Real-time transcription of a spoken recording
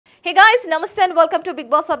Hey guys, namaste and welcome to Bigg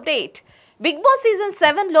Boss Update. Big boss season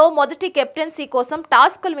 7 లో మొదటి captaincy కోసం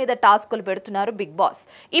టాస్కుల మీద టాస్కులు పెడుతున్నారు బిగ్ బాస్.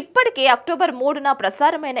 ఇప్పటికే అక్టోబర్ 3న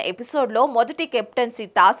ప్రసారమైన ఎపిసోడ్ లో మొదటి కెప్టెన్సీ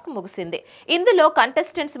టాస్క్ ముగిసింది. ఇందులో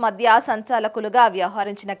కంటెస్టెంట్స్ మధ్య సంచాలకులుగా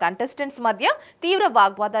వ్యవహరించిన కంటెస్టెంట్స్ మధ్య తీవ్ర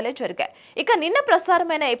వాగ్వాదాలే జరిగాయి. ఇక నిన్న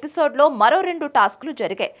ప్రసారమైన ఎపిసోడ్ లో మరో 2 టాస్కులు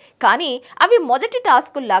జరిగాయి. కానీ అవి మొదటి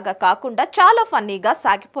టాస్కుల్లాగా కాకుండా చాలా ఫన్నీగా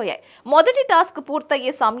సాగిపోయాయి. మొదటి టాస్క్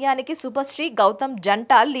పూర్తయ్యే సమయానికి శుభశ్రీ గౌతమ్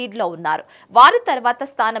జంట లీడ్ లో ఉన్నారు. వారి తర్వాత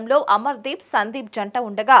స్థానంలో అమర్దీప్ సందీప్ జంట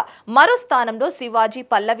ఉండగా మరో స్థానంలో శివాజీ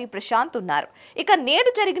పల్లవి ప్రశాంత్ ఉన్నారు. ఇక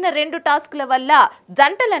నేడు జరిగిన 2 టాస్కుల వల్ల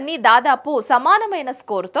జంటలన్నీ దాదాపు సమానమైన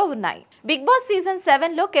స్కోరుతో ఉన్నాయి. బిగ్ బాస్ సీజన్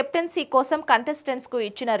 7 లో కెప్టెన్సీ కోసం కంటెస్టెంట్స్ కు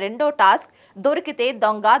ఇచ్చిన రెండో టాస్క్ దొరికితే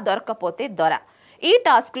దొంగ దొరకపోతే దొర. ఈ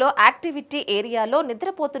టాస్క్ లో యాక్టివిటీ ఏరియాలో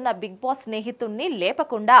నిద్రపోతున్న బిగ్ బాస్ స్నేహితుణ్ణి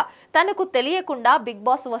లేపకుండా తనకు తెలియకుండా బిగ్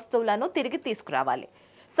బాస్ వస్తువులను తిరిగి తీసుకురావాలి.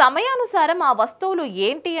 సమయానుసారం ఆ వస్తువులు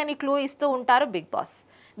ఏంటి అని క్లూ ఇస్తూ ఉంటారు బిగ్ బాస్.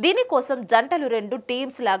 దీనికోసం జంటలు 2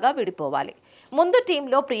 టీమ్స్ లాగా విడిపోవాలి. ముందు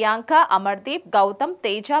టీంలో ప్రియాంక, అమర్దీప్, గౌతమ్,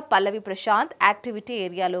 తేజ, పల్లవి ప్రశాంత్ యాక్టివిటీ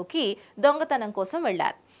ఏరియాలోకి దొంగతనం కోసం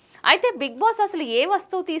వెళ్లారు. అయితే బిగ్ బాస్ అసలు ఏ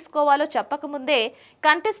వస్తువు తీసుకోవాలో చెప్పకముందే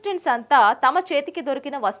కంటెస్టెంట్స్ అంతా తమ చేతికి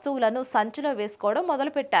దొరికిన వస్తువులను సంచిలో వేసుకోవడం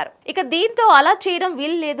మొదలుపెట్టారు. ఇక దీంతో అలా చేయడం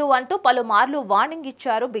వీల్లేదు అంటూ పలుమార్లు వార్నింగ్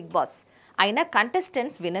ఇచ్చారు బిగ్ బాస్. అయినా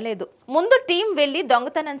కంటెస్టెంట్స్ వినలేదు. ముందు టీం వెళ్లి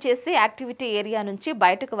దొంగతనం చేసి యాక్టివిటీ ఏరియా నుంచి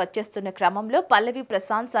బయటకు వచ్చేస్తున్న క్రమంలో పల్లవి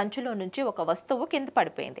ప్రశాంత్ సంచిలో నుంచి ఒక వస్తువు కింద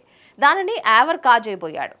పడిపోయింది. దానిని యావర్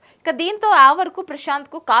కాజేయబోయాడు. ఇక దీంతో యావర్ కు ప్రశాంత్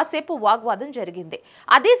కు కాసేపు వాగ్వాదం జరిగింది.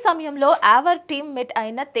 అదే సమయంలో యావర్ టీం మేట్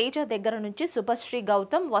అయిన తేజ దగ్గర నుంచి శుభశ్రీ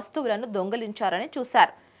గౌతమ్ వస్తువులను దొంగిలించారని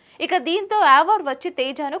చూశారు. ఇక దీంతో యావర్ వచ్చి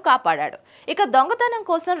తేజను కాపాడాడు. ఇక దొంగతనం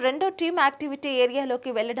కోసం రెండో టీం యాక్టివిటీ ఏరియాలోకి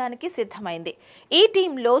వెళ్లడానికి సిద్ధమైంది. ఈ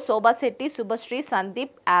టీంలో శోభా శెట్టి, శుభశ్రీ,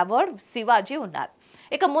 సందీప్, యావర్, శివాజీ ఉన్నారు.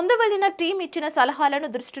 ఇక ముందు వెళ్లిన టీం ఇచ్చిన సలహాలను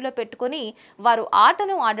దృష్టిలో పెట్టుకుని వారు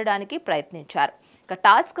ఆటను ఆడడానికి ప్రయత్నించారు. ఇక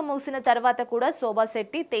టాస్క్ ముగిసిన తర్వాత కూడా శోభా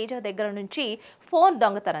శెట్టి తేజ దగ్గర నుంచి ఫోన్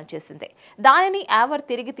దొంగతనం చేసింది. దానిని యావర్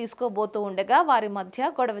తిరిగి తీసుకోబోతూ ఉండగా వారి మధ్య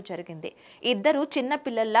గొడవ జరిగింది. ఇద్దరు చిన్న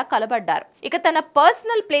పిల్లల్లా కలబడ్డారు. ఇక తన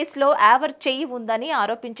పర్సనల్ ప్లేస్ లో యావర్ చెయ్యి ఉందని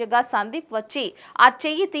ఆరోపించగా సందీప్ వచ్చి ఆ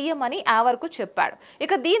చెయ్యి తీయమని యావర్ కు చెప్పాడు.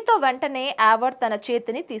 ఇక దీంతో వెంటనే యావర్ తన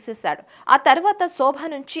చేతిని తీసేశాడు. ఆ తర్వాత శోభ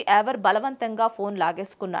నుంచి యావర్ బలవంతంగా ఫోన్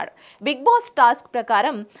లాగేసుకున్నాడు. బిగ్ బాస్ టాస్క్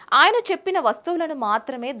ప్రకారం ఆయన చెప్పిన వస్తువులను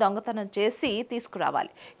మాత్రమే దొంగతనం చేసి తీసుకురావాలి.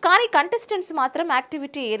 కానీ కంటెస్టెంట్స్ మాత్రం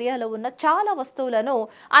యాక్టివిటీ ఏరియాలో ఉన్న చాలా వస్తువులను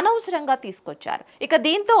అనవసరంగా తీసుకొచ్చారు. ఇక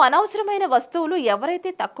దీంతో అనవసరమైన వస్తువులు ఎవరైతే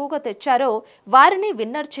తక్కువగా తెచ్చారో వారిని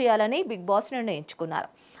విన్నర్ చేయాలని బిగ్ బాస్ నిర్ణయించుకున్నారు.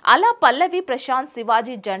 అలా పల్లవి, ప్రశాంత్,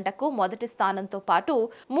 శివాజీ జంటకు మొదటి స్థానంతో పాటు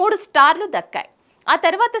 3 స్టార్లు దక్కాయి. ఆ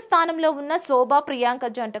తర్వాత స్థానంలో ఉన్న శోభ, ప్రియాంక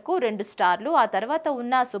జంటకు 2 స్టార్లు, ఆ తర్వాత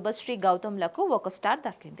ఉన్న శుభశ్రీ, గౌతమ్లకు 1 స్టార్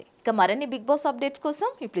దక్కింది. ఇక మరిన్ని బిగ్ బాస్ అప్డేట్స్ కోసం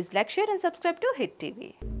please like, share and subscribe to hit TV.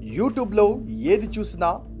 YouTube లో ఏది చూసినా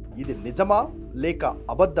ఇది నిజమా లేక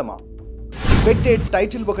అబద్ధమా? పెట్టే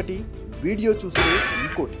టైటిల్ ఒకటి, వీడియో చూస్తే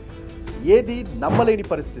ఇంకోటి, ఏది నమ్మలేని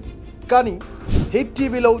పరిస్థితి. కానీ హిట్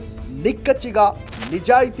టీవీలో నిక్కచ్చిగా,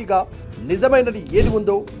 నిజాయితీగా నిజమైనది ఏది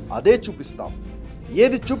ఉందో అదే చూపిస్తాం.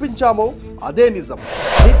 ఏది చూపించామో అదే నిజం.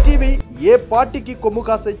 హిట్ టీవీ ఏ పార్టీకి కొమ్ము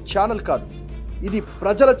కాసే ఛానల్ కాదు, ఇది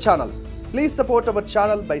ప్రజల channel. Please support our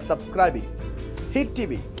channel by subscribing. Hit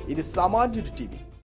TV, ఇది సామాన్యుడి టీవీ.